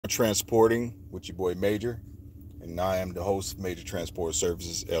Transporting with your boy Major, and I am the host of Major Transport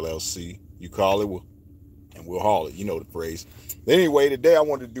Services LLC. You call it, and we'll haul it. You know the phrase. Anyway, today I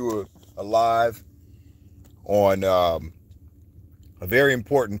wanted to do a live on a very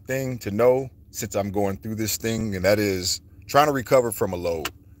important thing to know since I'm going through this thing, and that is trying to recover from a load.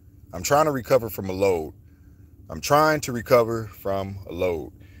 I'm trying to recover from a load. I'm trying to recover from a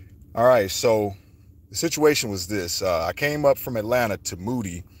load. All right, so the situation was this. I came up from Atlanta to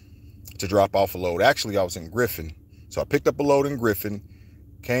Moody to drop off a load. Actually, I was in Griffin. So I picked up a load in Griffin,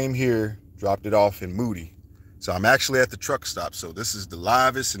 came here, dropped it off in Moody. So I'm actually at the truck stop. So this is the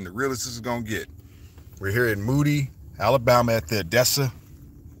livest and the realest this is going to get. We're here in Moody, Alabama at the Odessa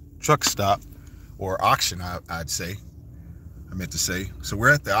truck stop, or auction, I'd say. I meant to say. So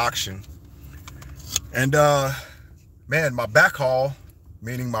we're at the auction. And man, my backhaul,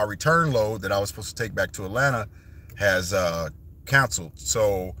 meaning my return load that I was supposed to take back to Atlanta, has canceled.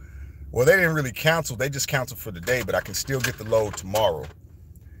 So, well, they didn't really cancel. They just canceled for the day, but I can still get the load tomorrow.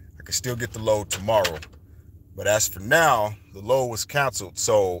 But as for now, the load was canceled.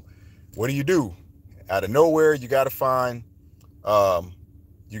 So what do? Out of nowhere, you got to find a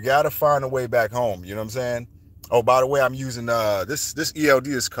way back home. You know what I'm saying? Oh, by the way, I'm using this ELD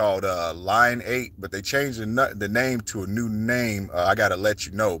is called Line 8, but they changed the name to a new name. I got to let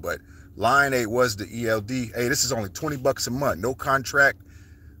you know, but Line 8 was the ELD. Hey, this is only $20 a month. No contract.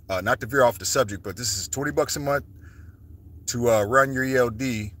 Not to veer off the subject, but this is $20 a month to run your ELD.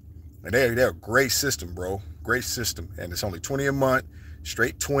 And they're a great system, bro. Great system. And it's only $20 a month,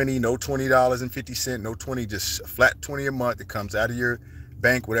 straight 20, no $20.50, no 20, just flat 20 a month. It comes out of your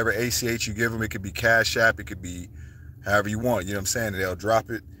bank, whatever ACH you give them. It could be Cash App, it could be however you want. You know what I'm saying? They'll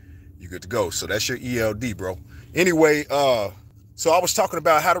drop it, you're good to go. So that's your ELD, bro. Anyway, so I was talking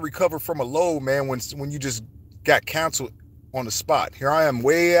about how to recover from a load, man, when you just got canceled on the spot. Here I am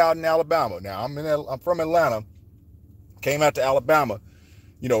way out in Alabama. Now I'm from Atlanta, came out to Alabama,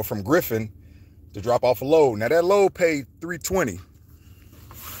 you know, from Griffin to drop off a load. Now that load paid $320.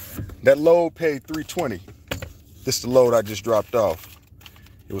 This is the load I just dropped off.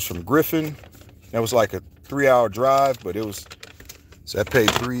 It was from Griffin. That was like a 3-hour drive, but it was, so that paid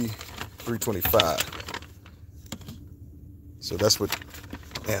 $325. So that's what,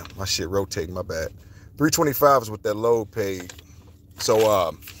 damn, my shit rotating, my bad. $325 is what that load paid.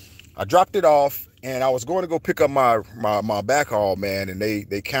 So I dropped it off, and I was going to go pick up my backhaul, man, and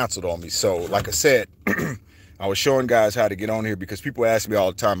they canceled on me. So like I said, I was showing guys how to get on here because people ask me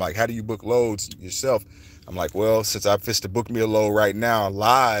all the time, like, how do you book loads yourself? I'm like, well, since I've fixed to book me a load right now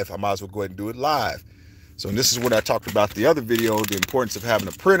live, I might as well go ahead and do it live. So this is what I talked about the other video, the importance of having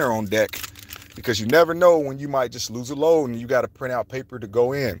a printer on deck, because you never know when you might just lose a load and you got to print out paper to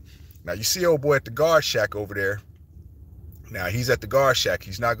go in. Now, you see old boy at the guard shack over there. Now, he's at the guard shack.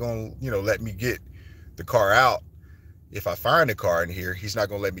 He's not going to, let me get the car out. If I find the car in here, he's not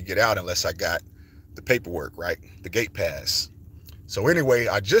going to let me get out unless I got the paperwork, right? The gate pass. So anyway,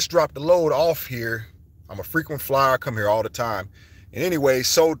 I just dropped the load off here. I'm a frequent flyer. I come here all the time. And anyway,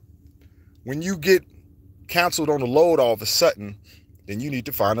 so when you get canceled on the load all of a sudden, then you need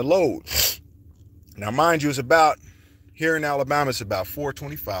to find a load. Now, mind you, it's about, here in Alabama, it's about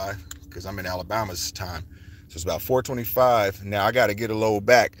 4:25 because I'm in Alabama this time. So it's about 4:25. Now I got to get a load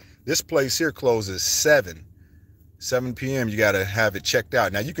back. This place here closes 7 p.m. You got to have it checked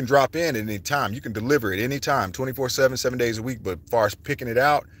out. Now you can drop in at any time. You can deliver it any time, 24/7, 7 days a week. But as far as picking it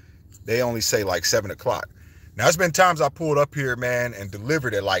out, they only say like 7 o'clock. Now there's been times I pulled up here, man, and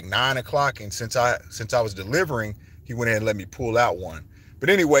delivered at like 9 o'clock. And since I was delivering, he went ahead and let me pull out one. But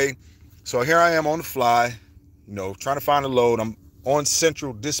anyway, so here I am on the fly, trying to find a load. I'm on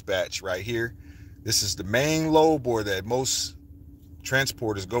Central Dispatch right here. This is the main load board that most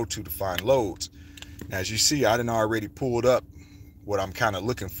transporters go to find loads. Now, as you see, I done already pulled up what I'm kind of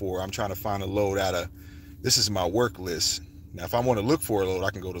looking for. I'm trying to find a load this is my work list. Now, if I want to look for a load,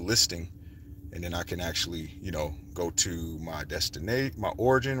 I can go to listing, and then I can actually, go to my destination, my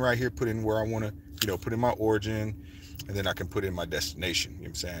origin right here, put in where I want to, put in my origin, and then I can put in my destination. You know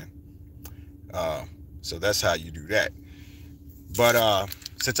what I'm saying? So that's how you do that. But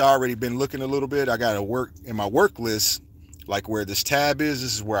since I already been looking a little bit, I got to work in my work list, like where this tab is.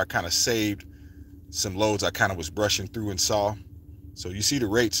 This is where I kind of saved some loads I kind of was brushing through and saw. So you see the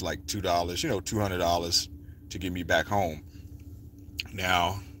rates like $2, $200 to get me back home.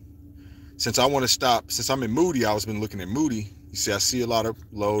 Now, since I want to stop, since I'm in Moody, I was been looking at Moody. You see, I see a lot of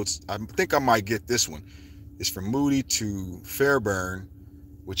loads. I think I might get this one. It's from Moody to Fairburn,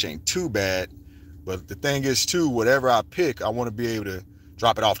 which ain't too bad. But the thing is, too, whatever I pick, I want to be able to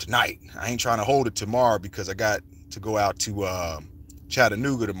drop it off tonight. I ain't trying to hold it tomorrow because I got to go out to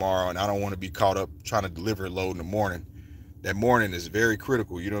Chattanooga tomorrow, and I don't want to be caught up trying to deliver a load in the morning. That morning is very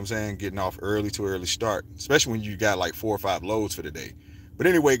critical, you know what I'm saying? Getting off early to early start, especially when you got like 4 or 5 loads for the day. But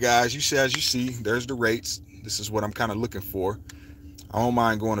anyway, guys, as you see, there's the rates. This is what I'm kind of looking for. I don't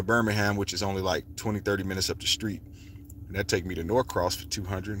mind going to Birmingham, which is only like 20-30 minutes up the street. And that take me to Norcross for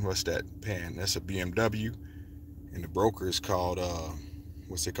 200. What's that pan? That's a BMW. And the broker is called,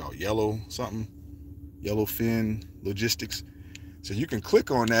 what's it called? Yellowfin Logistics. So you can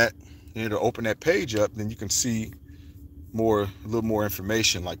click on that and it'll open that page up. Then you can see a little more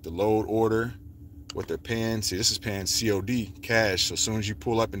information, like the load order, what they're paying. See, this is paying COD, cash. So as soon as you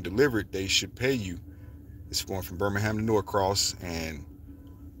pull up and deliver it, they should pay you. It's going from Birmingham to Norcross, and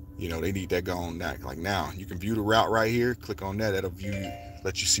you know they need that going like now. You can view the route right here. Click on that. That'll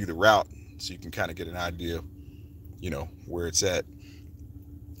let you see the route, so you can kind of get an idea, you know, where it's at.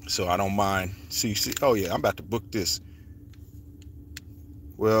 So I don't mind. See, oh yeah, I'm about to book this.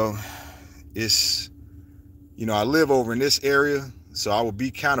 Well, it's, you know, I live over in this area, so I will be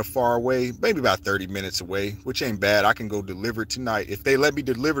kind of far away, maybe about 30 minutes away, which ain't bad. I can go deliver tonight. If they let me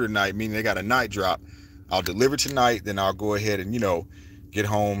deliver tonight, meaning they got a night drop, I'll deliver tonight, then I'll go ahead and, you know, get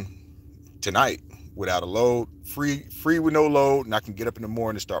home tonight without a load, free with no load, and I can get up in the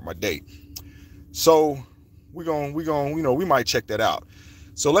morning and start my day. So we're going, you know, we might check that out.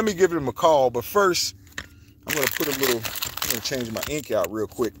 So let me give them a call, but first I'm going to change my ink out real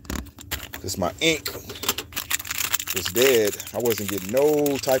quick, because my ink was dead. I wasn't getting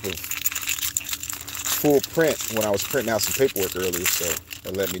no type of full print when I was printing out some paperwork earlier, so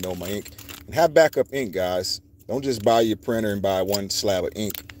that let me know my ink. And have backup ink, guys. Don't just buy your printer and buy one slab of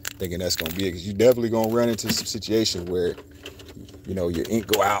ink thinking that's going to be it, because you're definitely going to run into some situations where, you know, your ink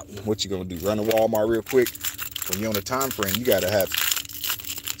go out. What you going to do? Run to Walmart real quick? When you're on a time frame, you got to have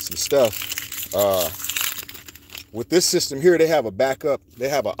some stuff. With this system here, they have a backup. They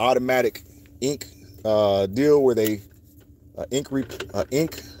have an automatic ink deal where they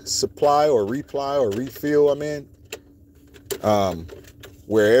ink supply or reply or refill,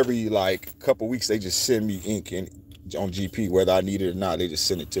 where every like couple weeks they just send me ink on GP, whether I need it or not. They just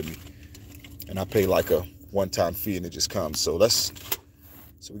send it to me, and I pay like a one-time fee and it just comes. So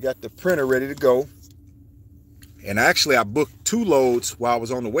we got the printer ready to go. And actually I booked 2 loads while I was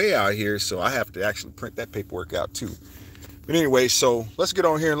on the way out here, so I have to actually print that paperwork out too. But anyway, so let's get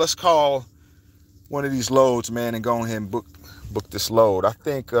on here and let's call one of these loads, man, and go ahead and book this load. I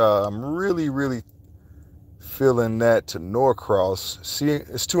think I'm really feeling that to Norcross. See,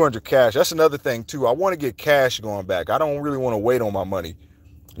 it's 200 cash. That's another thing too. I want to get cash going back. I don't really want to wait on my money.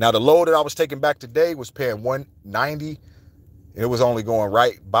 Now the load that I was taking back today was paying $190. It was only going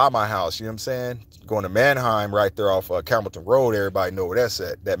right by my house, you know what I'm saying? Going to Manheim right there off Campbellton Road. Everybody know where that's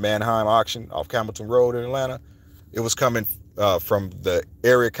at. That Manheim auction off Campbellton Road in Atlanta. It was coming from the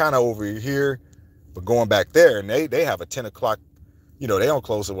area kind of over here, but going back there, and they have a 10 o'clock, you know, they don't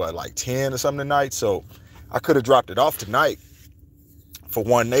close at what, like 10 or something tonight. So I could have dropped it off tonight for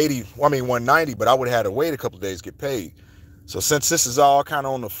 $190, but I would have had to wait a couple of days to get paid. So since this is all kind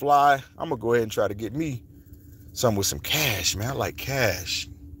of on the fly, I'm going to go ahead and try to get me some with some cash, man. I like cash.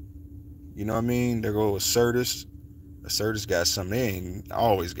 You know what I mean? There go Certus. Certus got something. They ain't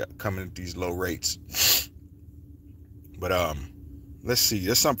always got coming at these low rates. But let's see.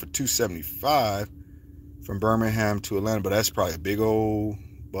 There's something for $275 from Birmingham to Atlanta, but that's probably a big old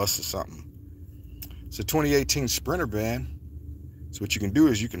bus or something. It's a 2018 Sprinter van. So what you can do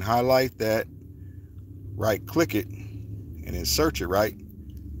is you can highlight that, right click it, and then search it, right?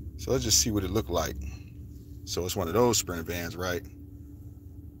 So let's just see what it looked like. So it's one of those Sprinter vans, right?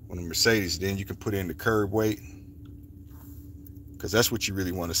 One of the Mercedes. Then you can put in the curb weight, because that's what you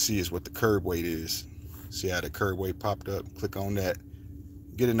really want to see, is what the curb weight is. See how the curb weight popped up? Click on that.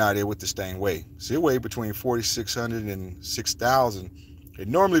 Get an idea what this thing weighs. See, it weighs between 4,600 and 6,000. It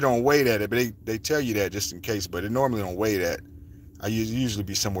normally don't weigh that, but they tell you that just in case, but it normally don't weigh that. I usually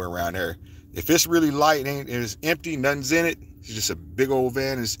be somewhere around there. If it's really light and it's empty, nothing's in it, it's just a big old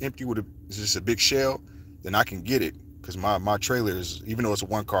van, it's empty it's just a big shell, then I can get it, because my trailer is, even though it's a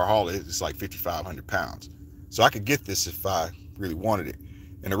one-car hauler, it's like 5,500 pounds. So I could get this if I really wanted it.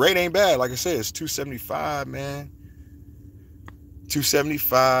 And the rate ain't bad. Like I said, it's $275, man.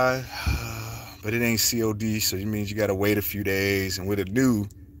 $275, but it ain't COD, so it means you got to wait a few days. And with a new,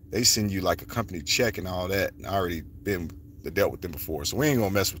 they send you like a company check and all that. And I already dealt with them before, so we ain't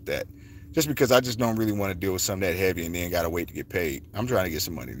gonna mess with that. Just because I just don't really want to deal with something that heavy and then gotta wait to get paid. I'm trying to get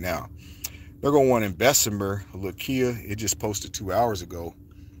some money now. They're gonna want in Bessemer, a little Kia. It just posted 2 hours ago.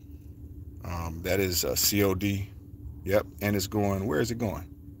 That is a COD. Yep, and it's going. Where is it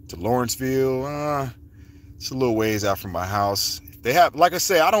going? To Lawrenceville. It's a little ways out from my house. They have, like I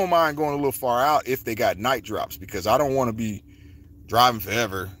say, I don't mind going a little far out if they got night drops, because I don't want to be driving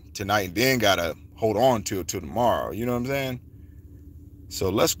forever tonight and then gotta hold on to it till tomorrow. You know what I'm saying? So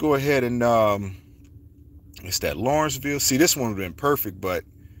let's go ahead and it's that Lawrenceville. See, this one would have been perfect, but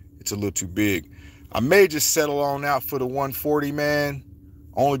it's a little too big. I may just settle on out for the 140, man,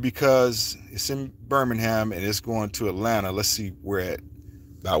 only because it's in Birmingham and it's going to Atlanta. Let's see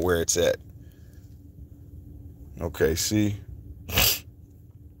about where it's at. Okay, see.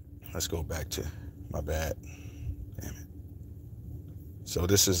 Let's go back to, my bad. Damn it. So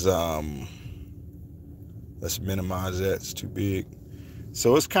this is, let's minimize that. It's too big.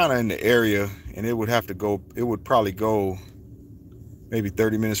 So it's kind of in the area, and it would probably go maybe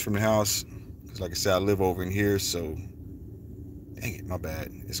 30 minutes from the house. Because like I said, I live over in here, so dang it, my bad.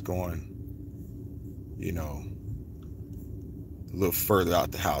 It's going, you know, a little further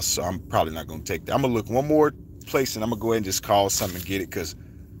out the house. So I'm probably not going to take that. I'm going to look one more place, and I'm going to go ahead and just call something and get it. Because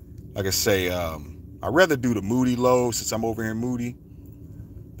like I say, I'd rather do the Moody load since I'm over here in Moody.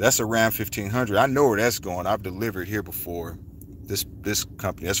 That's around 1500. I know where that's going. I've delivered here before. This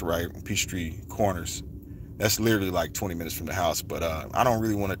company, that's right, Peachtree Corners. That's literally like 20 minutes from the house. But I don't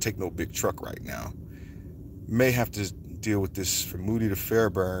really want to take no big truck right now. May have to deal with this from Moody to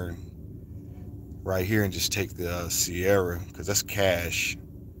Fairburn right here and just take the Sierra, because that's cash.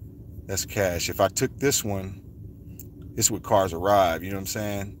 That's cash. If I took this one, this would Cars Arrive, you know what I'm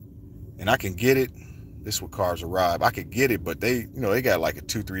saying? And I can get it. This would Cars Arrive. I could get it, but they, you know, they got like a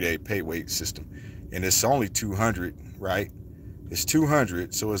 2-3 day pay wait system, and it's only 200, right? It's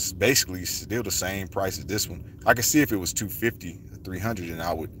 200, so it's basically still the same price as this one. I could see if it was 250 or 300, and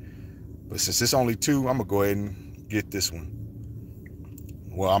I would, but since it's only 2, I'm gonna go ahead and get this one.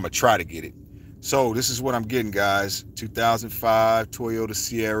 Well, I'm gonna try to get it. So this is what I'm getting, guys. 2005 Toyota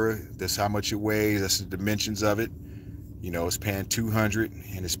Sierra. That's how much it weighs. That's the dimensions of it. You know, it's paying 200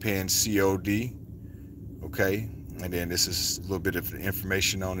 and it's paying COD. Okay, and then this is a little bit of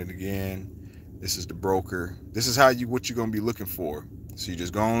information on it again. This is the broker. This is what you're gonna be looking for. So you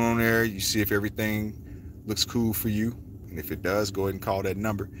just go on there, you see if everything looks cool for you, and if it does, go ahead and call that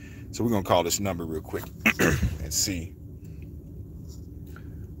number. So we're gonna call this number real quick and see.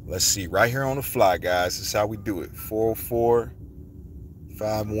 Let's see, right here on the fly, guys. This is how we do it.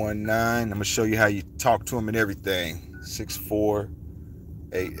 404-519. I'm gonna show you how you talk to them and everything.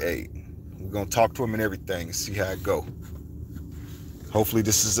 6488. We're gonna talk to them and everything and see how it go. Hopefully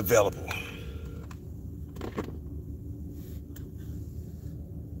this is available.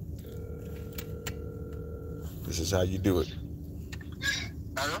 This is how you do it.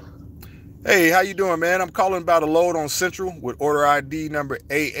 Hello? Hey, how you doing, man? I'm calling about a load on Central with order ID number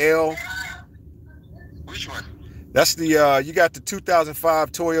AL. Which one? That's the, you got the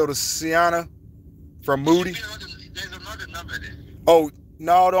 2005 Toyota Sienna from Moody. There's another number there. Oh,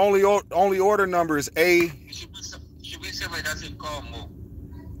 no, the only order number is A. It should be somebody that doesn't call Mo.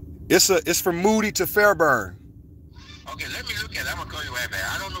 It's from Moody to Fairburn. Okay, let me look at it. I'm gonna call you right back.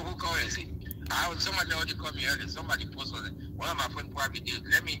 I don't know who called it. Somebody already called me earlier. Somebody posted it. One of my friends probably did.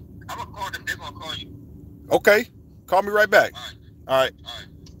 I'm gonna call them. They're gonna call you. Okay, call me right back. All right. All right.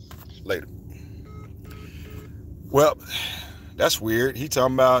 Later. Well, that's weird. He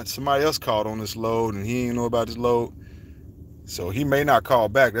talking about somebody else called on this load and he didn't know about this load. So he may not call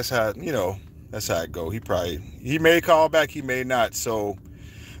back. That's how, you know, that's how it go. He may call back, he may not. So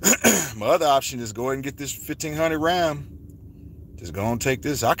my other option is go ahead and get this 1500 Ram. Just go and take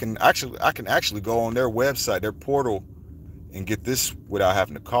this. I can actually go on their website, their portal, and get this without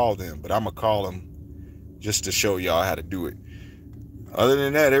having to call them. But I'm gonna call them just to show y'all how to do it. Other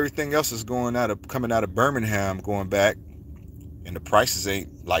than that, everything else is coming out of Birmingham, going back, and the prices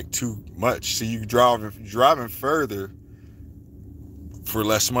ain't like too much. So you driving further for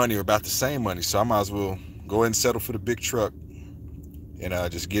less money or about the same money. So I might as well go ahead and settle for the big truck and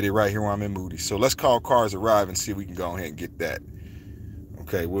just get it right here where I'm in Moody. So let's call Cars Arrive and see if we can go ahead and get that.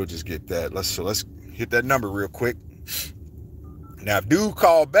 Okay, we'll just get that. Let's hit that number real quick. Now, if dude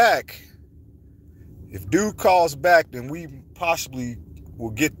calls back, then we possibly will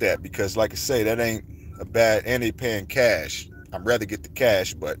get that, because like I say, that ain't a bad, and they paying cash. I'd rather get the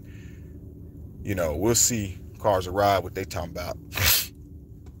cash, but you know, we'll see. Cars Arrive, what they talking about.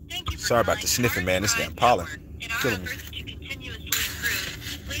 Sorry about the sniffing, man. This damn pollen killing me.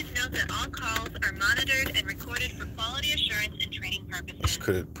 Please note that all calls are monitored and recorded for quality assurance and training purposes.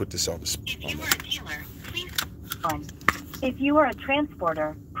 Could put this on the. If you are a dealer, please. If you are a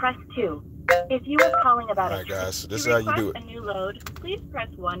transporter, press 2. If you are calling about Alright, guys, so this to is how you do request it. a new load, please press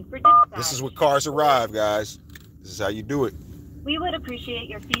 1 for dispatch. This is what Cars Arrive, guys. This is how you do it. We would appreciate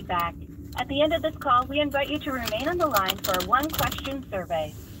your feedback. At the end of this call, we invite you to remain on the line for a one-question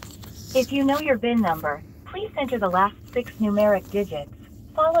survey. If you know your VIN number, please enter the last 6 numeric digits,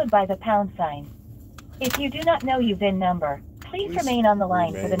 followed by the pound sign. If you do not know your VIN number, please remain on the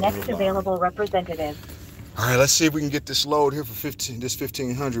line for the next available representative. All right, let's see if we can get this load here for this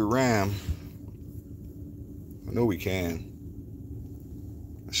 1500 Ram. I know we can.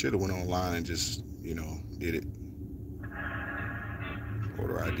 I should have went online and just, you know, did it.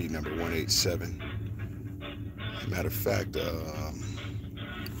 Order ID number 187. Matter of fact, I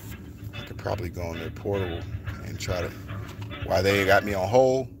could probably go on their portal and try to, why they got me on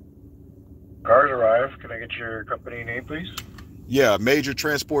hold. Cars arrived. Can I get your company name, please? Yeah, Major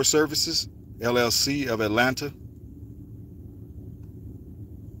Transport Services, LLC of Atlanta.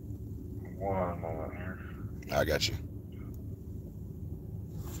 One moment here. I got you.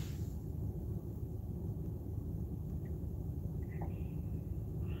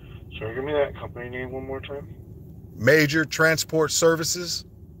 So give me that company name one more time. Major Transport Services,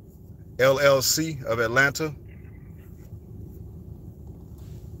 LLC of Atlanta.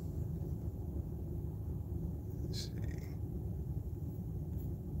 Let's see.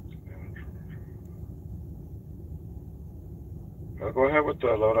 Go ahead with the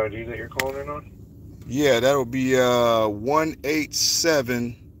load ID that you're calling in on. Yeah, that'll be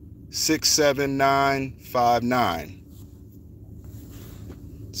 187-67959.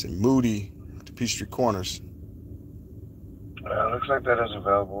 It's in Moody, the Peachtree Corners. Looks like that is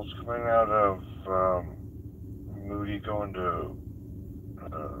available. It's coming out of Moody going to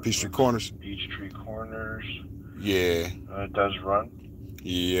Peachtree Corners. Peachtree Corners. Yeah. It does run.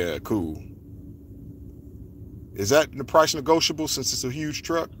 Yeah, cool. Is that the price negotiable since it's a huge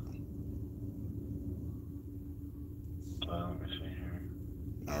truck? Let me see here.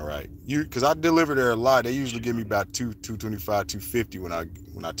 All right. Because I deliver there a lot. They usually give me about $225,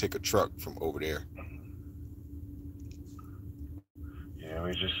 $250 when I take a truck from over there. Yeah,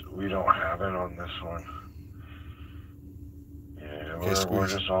 we don't have it on this one. Yeah, we're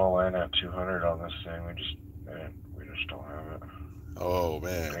just all in at 200 on this thing. We just don't have it. Oh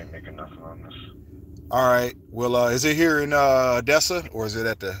man. We ain't making nothing on this. All right. Well, is it here in Odessa or is it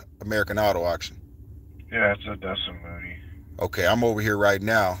at the American Auto Auction? Yeah, it's Odessa Moody. Okay, I'm over here right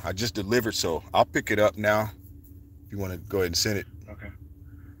now. I just delivered, so I'll pick it up now. If you want to go ahead and send it. Okay.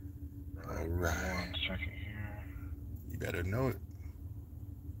 All right. 1 second here. You better know it.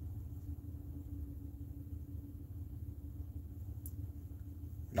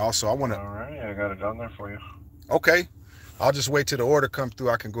 And also, I want to. All right, I got it down there for you. Okay. I'll just wait till the order comes through.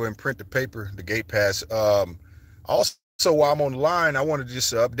 I can go ahead and print the paper, the gate pass. Also, while I'm on the line, I wanted to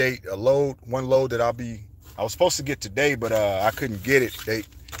just update one load that I was supposed to get today, but I couldn't get it. They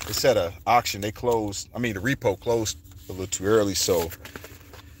set an auction. They closed. I mean, the repo closed a little too early, so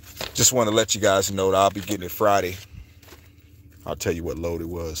just want to let you guys know that I'll be getting it Friday. I'll tell you what load it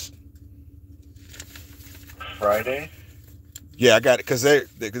was. Friday? Yeah, I got it because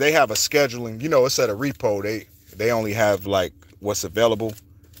they have a scheduling. You know, it's at a repo. They only have like what's available.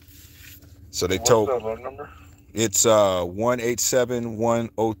 So they told. What's the load number? It's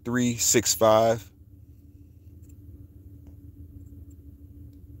 187-10365.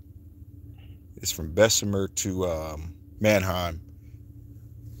 It's from Bessemer to Mannheim.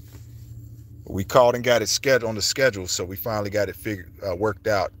 We called and got it scheduled on the schedule, so we finally got it worked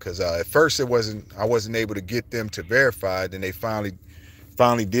out. Because at first I wasn't able to get them to verify. Then they finally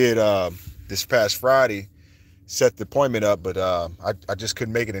did this past Friday, set the appointment up, but I just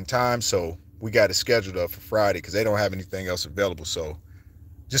couldn't make it in time, so we got it scheduled up for Friday because they don't have anything else available. So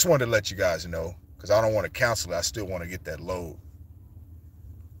just wanted to let you guys know because I don't want to cancel it. I still want to get that load.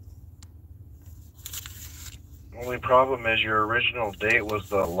 Only problem is your original date was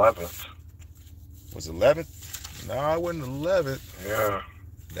the 11th. Was it 11th? No, it wasn't 11th. Yeah.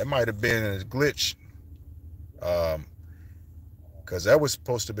 That might have been a glitch. Because that was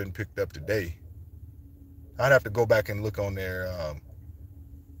supposed to have been picked up today. I'd have to go back and look on there.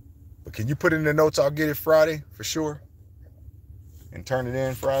 But can you put in the notes? I'll get it Friday for sure. And turn it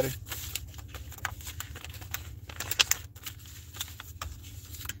in Friday.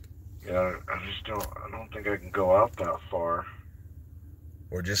 Yeah, I don't think I can go out that far.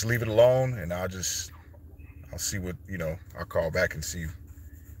 Or just leave it alone and I'll see what, I'll call back and see.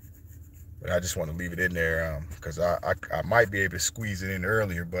 But I just want to leave it in there because I might be able to squeeze it in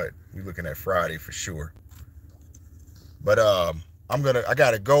earlier, but we're looking at Friday for sure. But I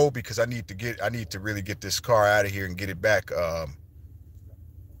gotta go because I need to really get this car out of here and get it back.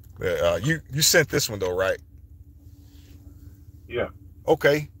 You sent this one though, right? Yeah.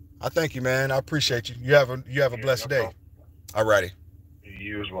 Okay. I thank you, man. I appreciate you. You have a blessed day. All righty.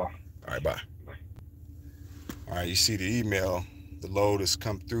 You as well. All right, bye. All right, you see the email, the load has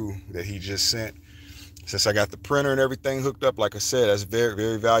come through that he just sent. Since I got the printer and everything hooked up, like I said, that's very,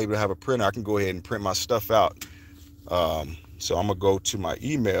 very valuable to have a printer. I can go ahead and print my stuff out. So I'm gonna go to my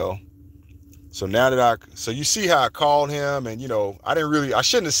email. So now that so you see how I called him, and you know, I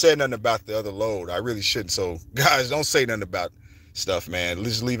shouldn't have said nothing about the other load. I really shouldn't. So guys, don't say nothing about stuff, man.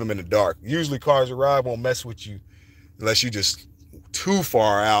 Just leave them in the dark. Usually Cars Arrive won't mess with you unless you just too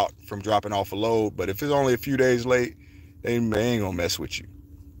far out from dropping off a load. But if it's only a few days late, they ain't gonna mess with you.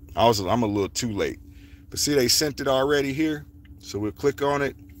 I'm a little too late. But see, they sent it already here. So we'll click on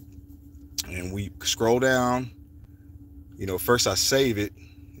it and we scroll down. You know, first I save it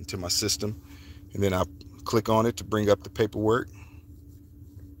into my system, and then I click on it to bring up the paperwork.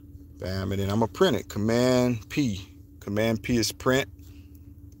 Bam, and then I'm gonna print it. Command P. Command P is print.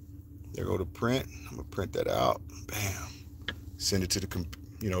 There go to print. I'm gonna print that out. Bam. Send it to the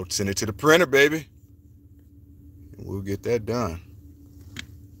send it to the printer, baby. And we'll get that done.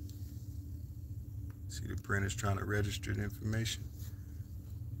 See, the printer's trying to register the information.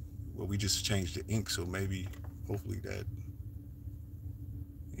 Well, we just changed the ink, so maybe, hopefully that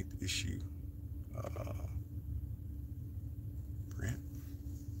ain't the issue. Print.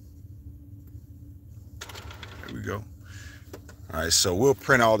 There we go. All right, so we'll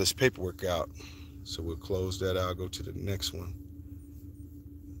print all this paperwork out. So we'll close that out, go to the next one.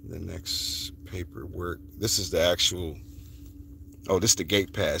 The next paperwork. This is the actual, oh, this is the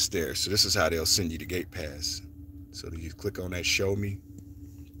gate pass there. So this is how they'll send you the gate pass. So you click on that show me,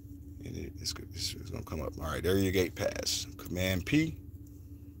 and it's gonna come up. All right, there your gate pass. Command P,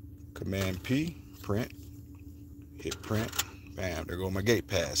 print, hit print, bam, there go my gate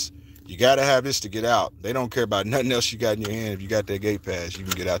pass. You gotta have this to get out. They don't care about nothing else you got in your hand. If you got that gate pass, you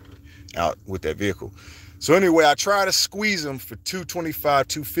can get out with that vehicle. So anyway, I try to squeeze them for $225,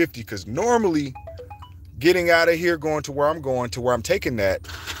 $250, because normally getting out of here, going to where I'm taking that,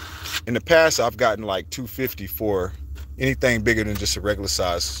 in the past I've gotten like $250 for anything bigger than just a regular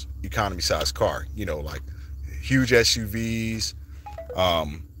size, economy size car, you know, like huge SUVs,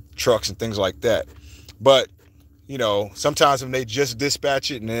 trucks and things like that. But you know, sometimes when they just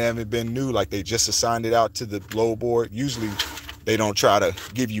dispatch it and they haven't been new, like they just assigned it out to the load board, usually they don't try to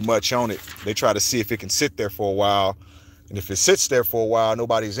give you much on it. They try to see if it can sit there for a while. And if it sits there for a while,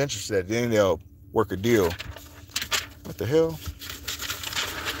 nobody's interested, then they'll work a deal. What the hell?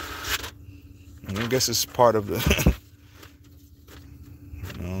 I guess it's part of the...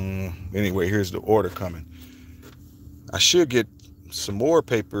 Anyway, here's the order coming. I should get some more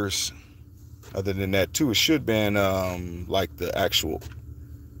papers other than that too. It should ban like the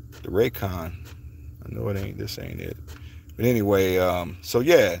Raycon. I know this ain't it. But anyway, so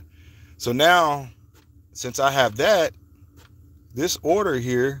yeah. So now, since I have that, this order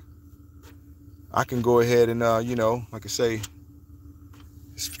here, I can go ahead and, you know, like I say,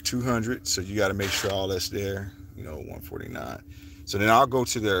 it's 200. So you got to make sure all that's there, you know, 149. So then I'll go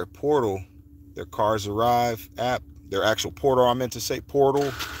to their portal, their Cars Arrive app, their actual portal. I meant to say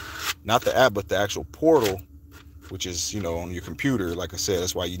portal, not the app, but the actual portal, which is, you know, on your computer. Like I said,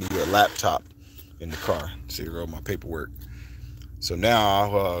 that's why you need a laptop in the car. See, there go my paperwork. So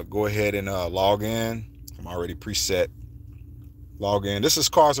now I'll go ahead and log in. I'm already preset. Log in. This is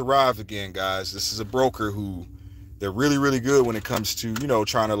Cars Arrive again, guys. This is a broker who, they're really, really good when it comes to, you know,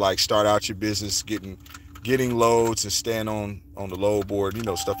 trying to like start out your business, getting loads and staying on the load board, you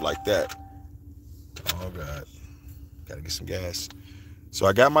know, stuff like that. Oh God, gotta get some gas. So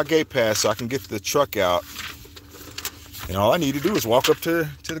I got my gate pass so I can get the truck out, and all I need to do is walk up to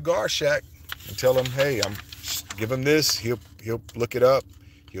the guard shack and tell him, hey, give him this. He'll look it up.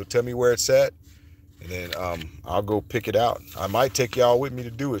 He'll tell me where it's at, and then I'll go pick it out. I might take y'all with me to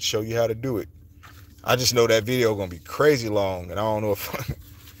do it, show you how to do it. I just know that video gonna be crazy long, and I don't know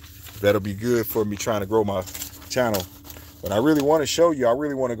if that'll be good for me trying to grow my channel. But I really want to show you. I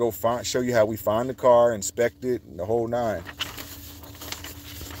really want to go show you how we find the car, inspect it, and the whole nine.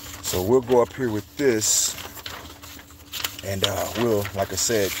 So we'll go up here with this, and we'll, like I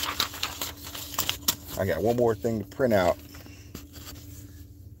said, I got one more thing to print out.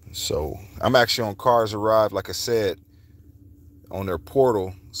 So I'm actually on Cars Arrive, like I said, on their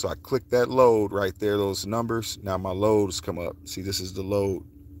portal. So I click that load right there, those numbers. Now my loads come up. See, this is the load.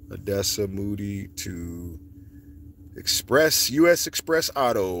 Odessa, Moody to Express, US Express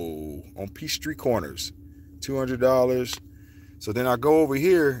Auto on Peachtree Corners, $200. So then I go over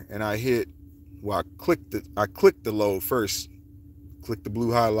here and I hit, well, I click the load first, click the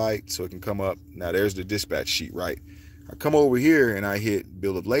blue highlight so it can come up. Now there's the dispatch sheet, right? I come over here and I hit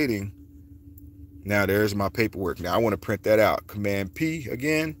bill of lading. Now there's my paperwork. Now I want to print that out. Command P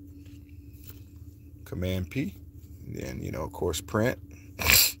again, Command P. And then, you know, of course, print.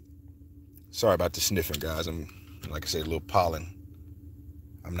 Sorry about the sniffing, guys. I'm, like I said, a little pollen.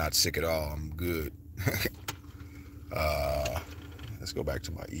 I'm not sick at all. I'm good. Let's go back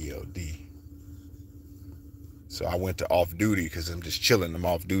to my ELD. So I went to off duty because I'm just chilling. I'm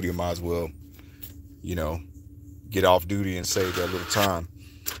off duty. I might as well, you know, get off duty and save that little time.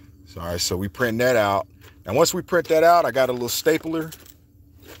 So, all right, so we print that out. And once we print that out, I got a little stapler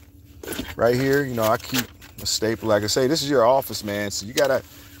right here. You know, I keep a stapler. Like I say, this is your office, man. So you got to,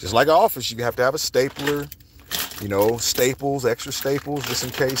 just like an office, you have to have a stapler, you know, staples, extra staples, just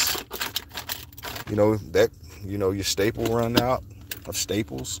in case, you know, that, you know, your staple run out of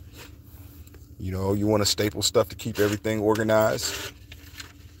staples. You know, you want to staple stuff to keep everything organized.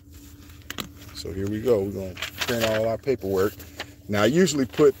 So here we go. We're going to print all our paperwork. Now, I usually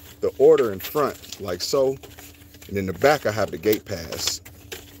put the order in front, like so. And in the back, I have the gate pass.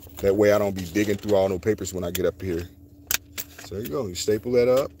 That way I don't be digging through all no papers when I get up here. So there you go. You staple that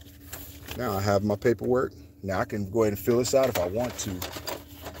up. Now I have my paperwork. Now I can go ahead and fill this out if I want to.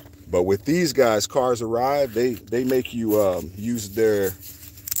 But with these guys, Cars Arrive, they make you use their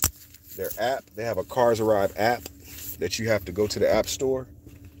app. They have a Cars Arrive app that you have to go to the app store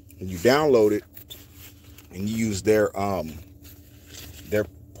and you download it and you use their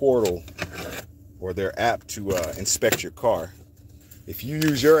portal or their app to inspect your car. If you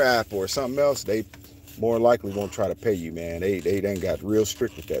use your app or something else, they more likely won't try to pay you, man. They done got real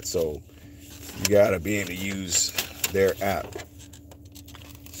strict with that. So you gotta be able to use their app.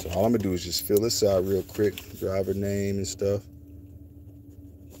 So all I'm gonna do is just fill this out real quick, driver name and stuff.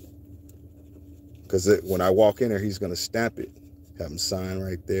 Because when I walk in there, he's gonna stamp it, have him sign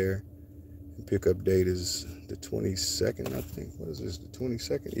right there. And pickup date is the 22nd, I think. What is this, the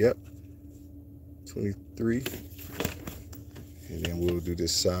 22nd? Yep, 23. And then we'll do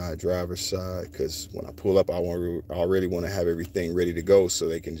this side, driver's side, because when I pull up, I already want to have everything ready to go so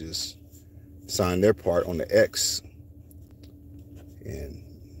they can just sign their part on the X. And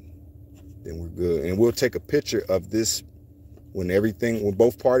then we're good. And we'll take a picture of this when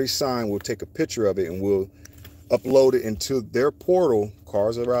both parties sign. We'll take a picture of it and we'll upload it into their portal,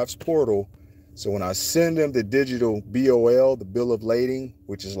 Cars Arrive's portal. So when I send them the digital BOL, the bill of lading,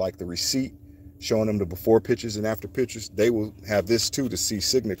 which is like the receipt, showing them the before pictures and after pictures, they will have this too to see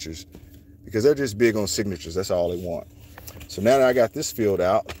signatures because they're just big on signatures. That's all they want. So now that I got this filled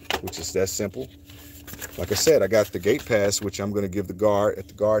out, which is that simple, like I said, I got the gate pass, which I'm going to give the guard at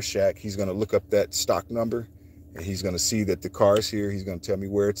the guard shack. He's going to look up that stock number and he's going to see that the car is here. He's going to tell me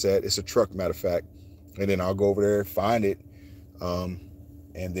where it's at. It's a truck, matter of fact. And then I'll go over there, find it, and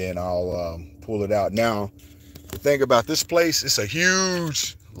then I'll pull it out. Now, the thing about this place, it's a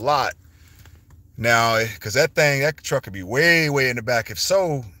huge lot. Now, because that truck could be way, way in the back. If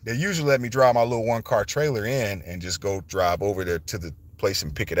so, they usually let me drive my little one-car trailer in and just go drive over there to the place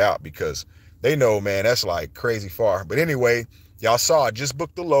and pick it out because they know, man, that's like crazy far. But anyway, y'all saw I just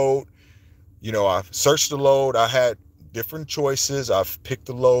booked the load. You know, I searched the load. I had different choices. I've picked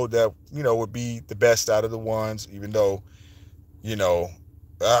the load that, you know, would be the best out of the ones, even though, you know,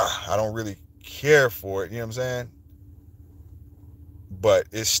 I don't really care for it. You know what I'm saying? But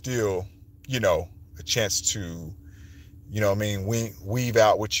it's still, you know, a chance to, you know what I mean, weave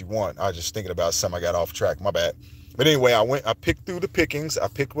out what you want. I was just thinking about something. I got off track, my bad. But anyway, I picked through the pickings. I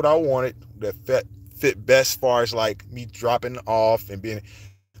picked what I wanted that fit best as far as like me dropping off and being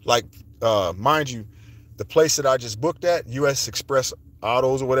like, mind you, the place that I just booked at, US Express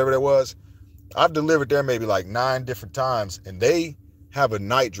Autos or whatever that was, I've delivered there maybe like 9 different times and they have a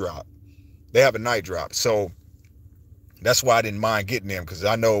night drop. They have a night drop. So that's why I didn't mind getting them, because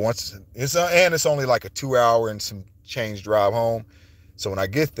I know once it's only like a 2-hour and some change drive home. So when I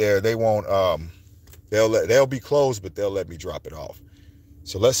get there, they won't they'll be closed, but they'll let me drop it off.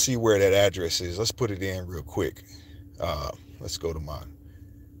 So let's see where that address is. Let's put it in real quick. Let's go to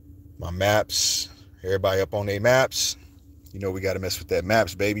my maps. Everybody up on their maps. You know we got to mess with that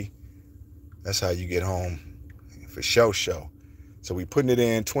maps, baby. That's how you get home for show. So we putting it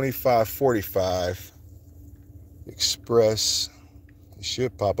in 2545 Express. It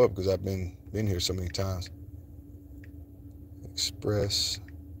should pop up because I've been here so many times. Express.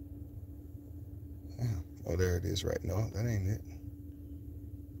 Yeah. Oh, there it is right. No, that ain't it.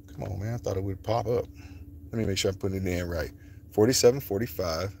 Come on, man. I thought it would pop up. Let me make sure I'm putting it in right.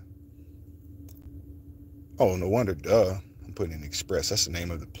 4745. Oh, no wonder, duh. I'm putting in Express. That's the name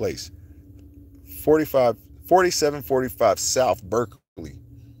of the place. 4745 South Berkeley.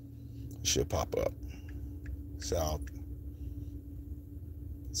 It should pop up. South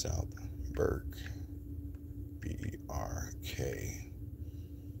Berk, B-R-K.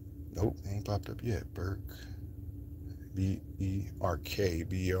 Nope, they ain't popped up yet. Berk. B-E-R-K.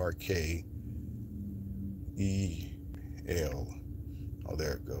 B-E-R-K-E-L. Oh,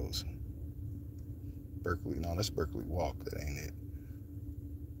 there it goes. Berkeley. No, that's Berkeley Walk. That ain't it.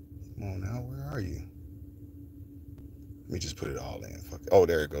 Come on now, where are you? Let me just put it all in. Fuck it. Oh,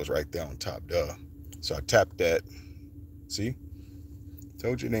 there it goes right there on top. Duh. So I tapped that. See?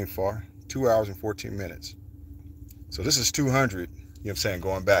 Told you it ain't far. 2 hours and 14 minutes. So this is 200. You know what I'm saying?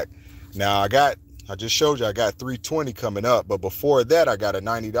 Going back. Now I just showed you I got 320 coming up. But before that, I got a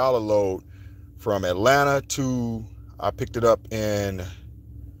 $90 load from Atlanta to, I picked it up in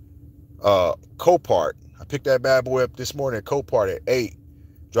Copart. I picked that bad boy up this morning at Copart at 8.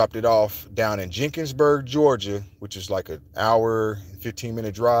 Dropped it off down in Jenkinsburg, Georgia, which is like an hour and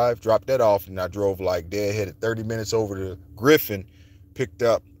 15-minute drive. Dropped that off, and I drove like deadheaded 30 minutes over to Griffin, picked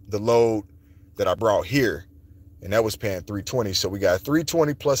up the load that I brought here, and that was paying $320. So we got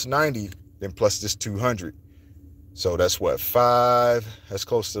 $320 plus 90, then plus this 200. So that's what, that's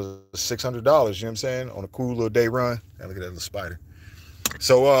close to $600, you know what I'm saying, on a cool little day run. Now look at that little spider.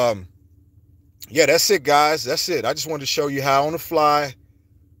 So yeah, that's it, guys. That's it. I just wanted to show you how on the fly,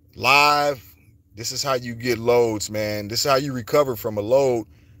 live, this is how you get loads, man. This is how you recover from a load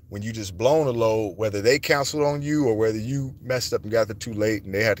when you just blown a load, whether they canceled on you or whether you messed up and got there too late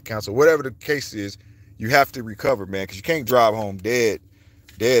and they had to cancel. Whatever the case is, you have to recover, man, because you can't drive home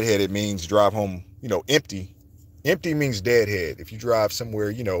deadheaded means drive home, you know, empty. Empty means deadhead. If you drive somewhere,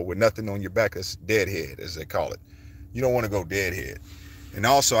 you know, with nothing on your back, that's deadhead, as they call it. You don't want to go deadhead. And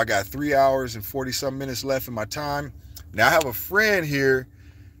also, I got 3 hours and 40-something minutes left in my time. Now, I have a friend here.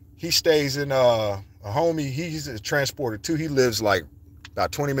 He stays in a homie. He's a transporter too. He lives like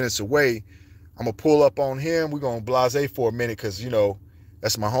about 20 minutes away. I'm gonna pull up on him. We're gonna blase for a minute because, you know,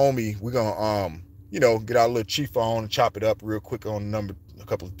 that's my homie. We're gonna you know, get our little chief on and chop it up real quick on a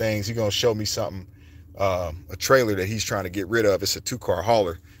couple of things. He's gonna show me something, a trailer that he's trying to get rid of. It's a 2-car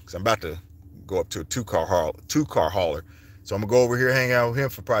hauler because I'm about to go up to a 2-car hauler. So I'm gonna go over here, hang out with him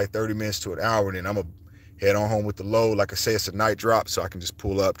for probably 30 minutes to an hour, and then I'm gonna head on home with the load. Like I say, it's a night drop, so I can just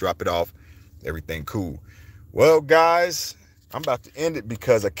pull up, drop it off, everything cool. Well, guys, I'm about to end it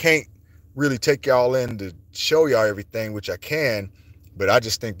because I can't really take y'all in to show y'all everything, which I can, but I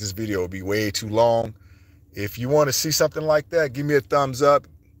just think this video will be way too long. If you want to see something like that, give me a thumbs up.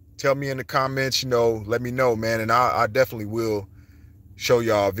 Tell me in the comments, you know, let me know, man, and I definitely will show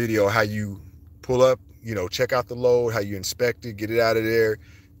y'all a video how you pull up, you know, check out the load, how you inspect it, get it out of there,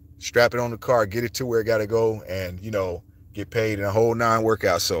 strap it on the car, get it to where it got to go, and, you know, get paid in a whole 9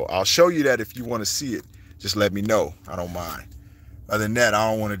 workout. So I'll show you that if you want to see it. Just let me know. I don't mind. Other than that, I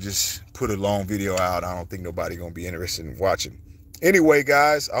don't want to just put a long video out. I don't think nobody going to be interested in watching. Anyway,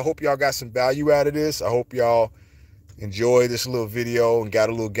 guys, I hope y'all got some value out of this. I hope y'all enjoy this little video and got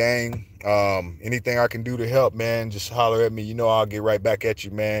a little gang. Anything I can do to help, man, just holler at me. You know I'll get right back at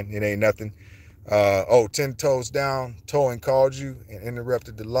you, man. It ain't nothing. 10 toes down, towing called you and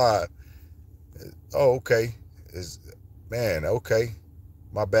interrupted the live. Oh, okay. Man, okay.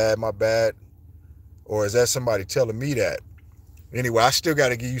 My bad. Or is that somebody telling me that? Anyway, I still got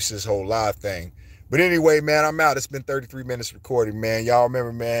to get used to this whole live thing. But anyway, man, I'm out. It's been 33 minutes recording, man. Y'all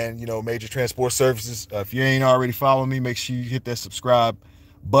remember, man, you know, Major Transport Services. If you ain't already following me, make sure you hit that subscribe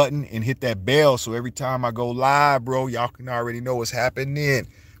button and hit that bell so every time I go live, bro, y'all can already know what's happening,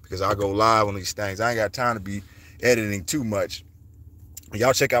 because I go live on these things. I ain't got time to be editing too much.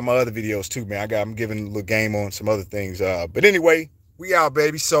 Y'all check out my other videos too, man. I'm giving a little game on some other things. But anyway, we out,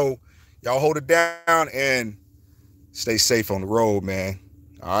 baby. So y'all hold it down and stay safe on the road, man.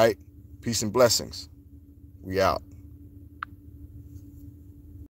 All right. Peace and blessings. We out.